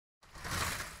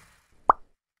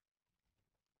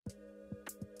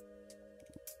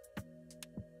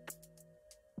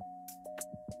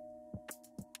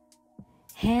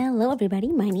Hello everybody,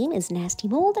 my name is Nasty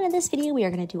Mold, and in this video we are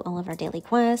going to do all of our daily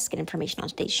quests, get information on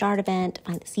today's shard event,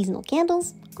 find the seasonal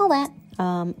candles, all that.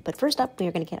 But first up, we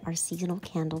are going to get our seasonal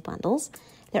candle bundles.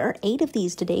 There are 8 of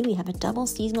these today. We have a double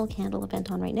seasonal candle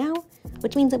event on right now,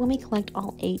 which means that when we collect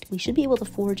all 8, we should be able to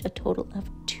forge a total of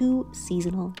 2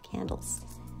 seasonal candles.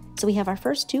 So we have our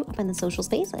first 2 up in the social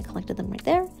space. I collected them right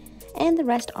there, and the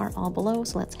rest are all below.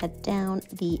 So let's head down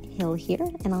the hill here,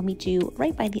 and I'll meet you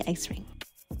right by the ice ring.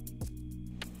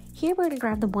 Here we're going to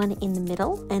grab the one in the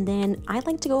middle, and then I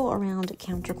like to go around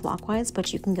counterclockwise,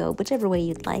 but you can go whichever way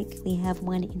you'd like. We have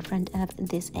one in front of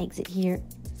this exit here,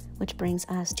 which brings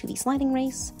us to the sliding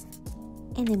race.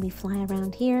 And then we fly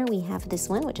around here. We have this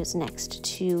one, which is next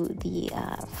to the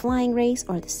flying race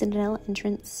or the Citadel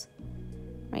entrance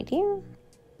right here.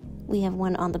 We have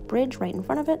one on the bridge right in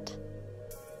front of it.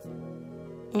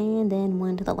 And then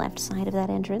one to the left side of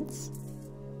that entrance.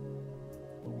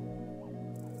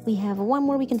 We have one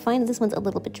more we can find. This one's a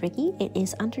little bit tricky. It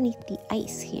is underneath the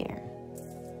ice here.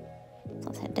 So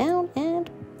let's head down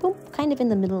and boom, kind of in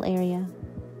the middle area.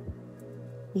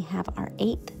 We have our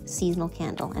 8th seasonal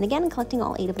candle. And again, collecting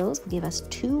all 8 of those will give us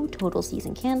 2 total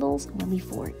season candles when we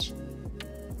forge.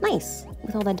 Nice.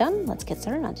 With all that done, let's get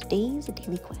started on today's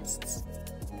daily quests.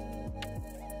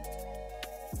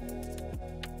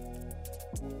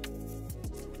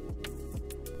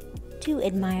 To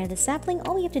admire the sapling,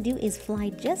 all we have to do is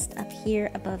fly just up here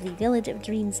above the Village of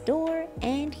Dreams door,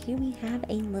 and here we have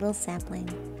a little sapling.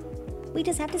 We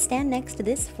just have to stand next to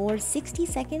this for 60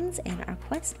 seconds and our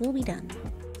quest will be done.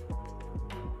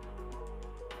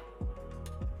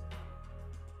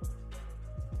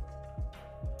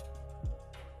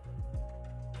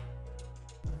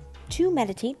 To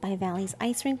meditate by Valley's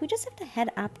ice rink, we just have to head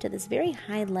up to this very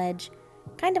high ledge,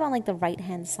 kind of on like the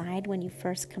right-hand side when you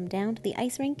first come down to the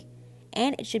ice rink.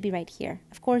 And it should be right here.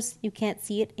 Of course, you can't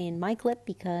see it in my clip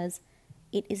because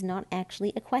it is not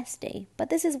actually a quest day, but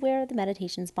this is where the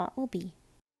meditation spot will be.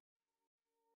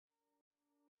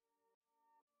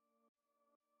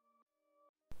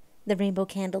 The rainbow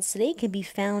candles today can be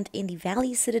found in the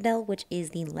Valley Citadel, which is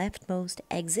the leftmost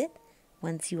exit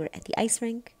once you are at the ice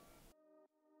rink.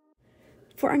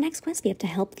 For our next quest, we have to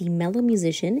help the mellow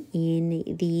musician in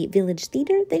the village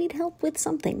theater. They need help with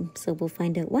something, so we'll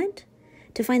find out what.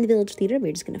 To find the village theater,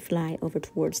 we're just going to fly over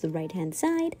towards the right-hand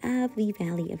side of the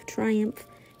Valley of Triumph.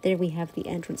 There we have the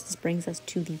entrance. This brings us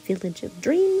to the Village of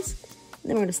Dreams. And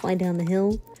then we're going to slide down the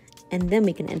hill, and then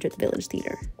we can enter the village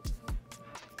theater.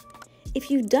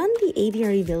 If you've done the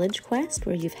Aviary Village quest,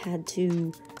 where you've had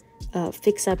to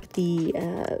fix up the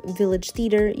village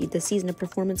theater, the season of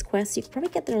performance quest, you can probably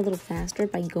get there a little faster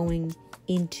by going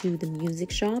into the music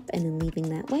shop and then leaving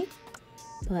that way.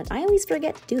 But I always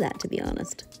forget to do that, to be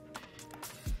honest.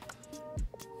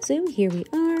 So here we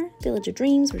are, Village of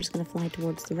Dreams. We're just going to fly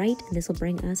towards the right, and this will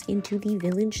bring us into the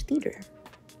Village Theater.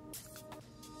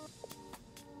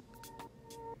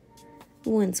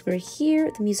 Once we're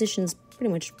here, the musician's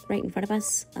pretty much right in front of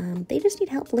us. They just need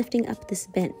help lifting up this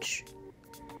bench.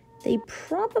 They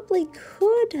probably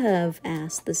could have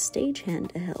asked the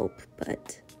stagehand to help,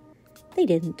 but they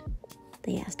didn't.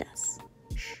 They asked us.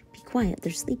 Shh, be quiet,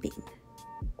 they're sleeping.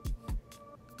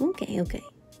 Okay.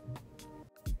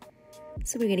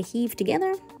 So we're going to heave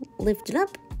together, lift it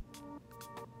up,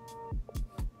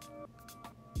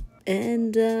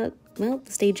 and, well,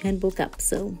 the stagehand woke up,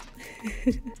 so,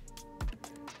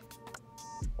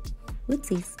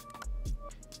 whoopsies.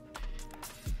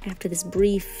 After this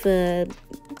brief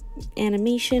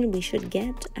animation, we should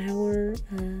get our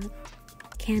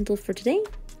candle for today.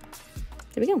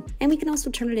 There we go. And we can also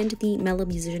turn it into the mellow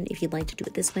musician if you'd like to do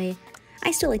it this way.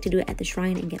 I still like to do it at the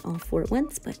shrine and get all 4 at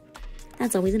once, but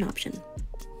that's always an option.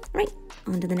 Right,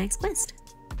 on to the next quest.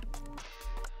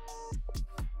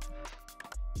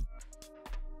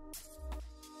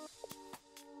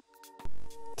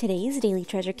 Today's daily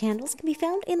treasure candles can be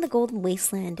found in the Golden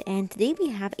Wasteland, and today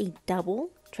we have a double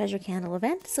treasure candle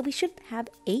event, so we should have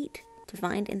 8 to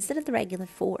find instead of the regular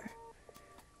 4.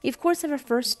 We of course have our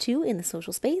first 2 in the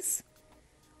social space,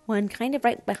 one kind of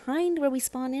right behind where we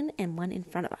spawn in, and one in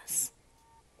front of us.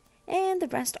 And the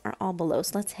rest are all below,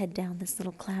 so let's head down this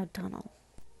little cloud tunnel.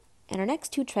 And our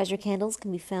next 2 treasure candles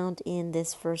can be found in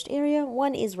this first area.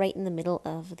 One is right in the middle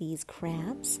of these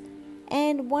crabs,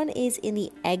 and one is in the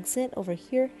exit over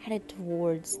here, headed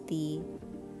towards the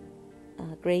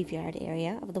graveyard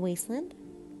area of the wasteland.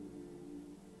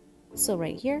 So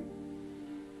right here.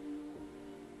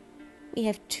 We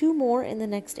have 2 more in the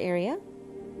next area.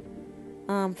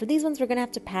 For these ones, we're going to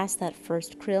have to pass that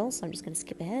first krill, so I'm just going to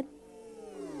skip ahead.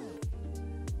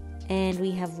 And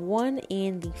we have one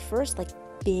in the first,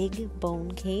 big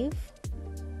bone cave.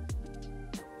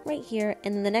 right here.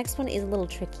 And then the next one is a little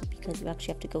tricky because you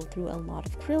actually have to go through a lot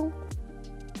of krill.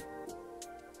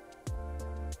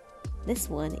 This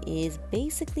one is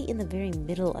basically in the very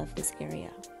middle of this area,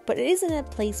 but it is in a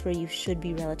place where you should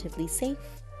be relatively safe.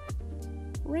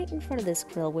 Right in front of this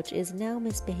krill, which is now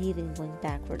misbehaving and going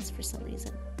backwards for some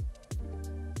reason.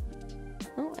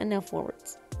 Oh, and now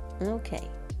forwards. Okay.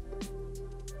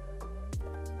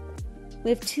 We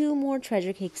have 2 more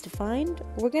treasure cakes to find.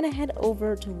 We're going to head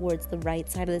over towards the right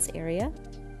side of this area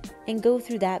and go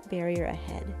through that barrier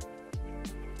ahead.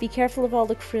 Be careful of all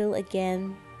the krill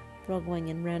again. They're all going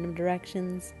in random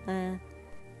directions.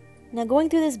 Now going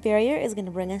through this barrier is going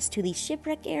to bring us to the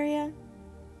shipwreck area.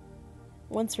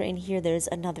 Once we're in here, there's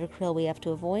another krill we have to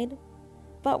avoid,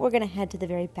 but we're going to head to the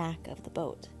very back of the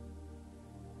boat.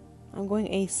 I'm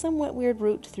going a somewhat weird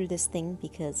route through this thing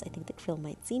because I think the krill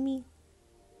might see me.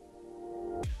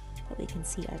 But we can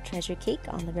see our treasure cake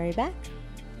on the very back.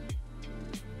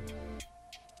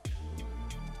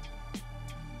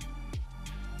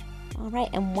 Alright,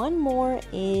 and one more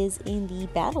is in the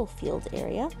battlefield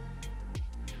area.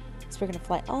 So we're going to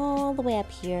fly all the way up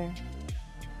here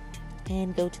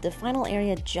and go to the final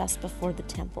area just before the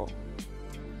temple.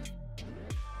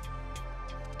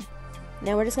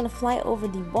 Now we're just going to fly over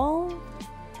the wall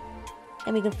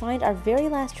and we can find our very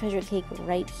last treasure cake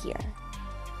right here.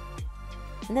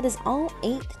 And that is all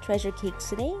 8 treasure cakes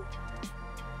today.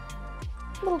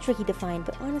 A little tricky to find,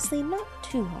 but honestly not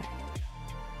too hard.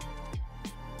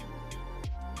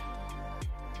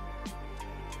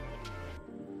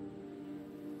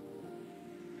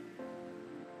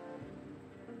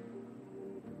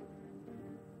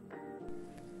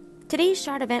 Today's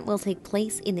shard event will take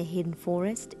place in the hidden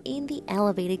forest in the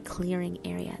elevated clearing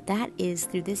area. That is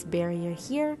through this barrier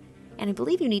here, and I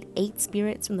believe you need 8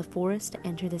 spirits from the forest to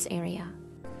enter this area.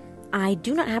 I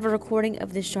do not have a recording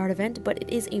of this shard event, but it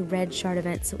is a red shard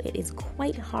event, so it is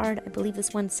quite hard. I believe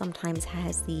this one sometimes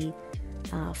has the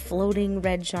floating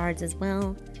red shards as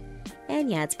well. And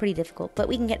yeah, it's pretty difficult, but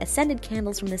we can get ascended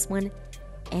candles from this one,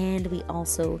 and we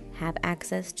also have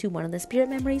access to one of the spirit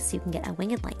memories, so you can get a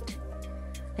winged light.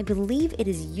 I believe it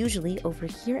is usually over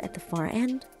here at the far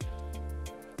end.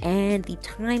 And the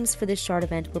times for this shard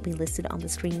event will be listed on the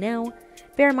screen now.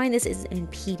 Bear in mind this is in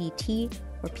PDT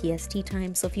or PST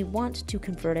time, so if you want to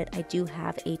convert it, I do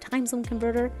have a time zone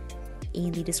converter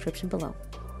in the description below.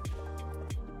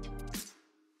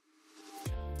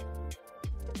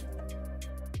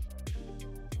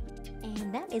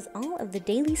 And that is all of the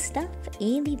daily stuff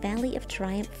in the Valley of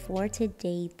Triumph for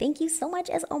today. Thank you so much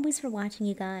as always for watching,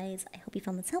 you guys. I hope you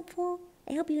found this helpful.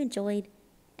 I hope you enjoyed,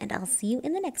 and I'll see you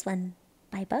in the next one.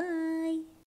 Bye bye.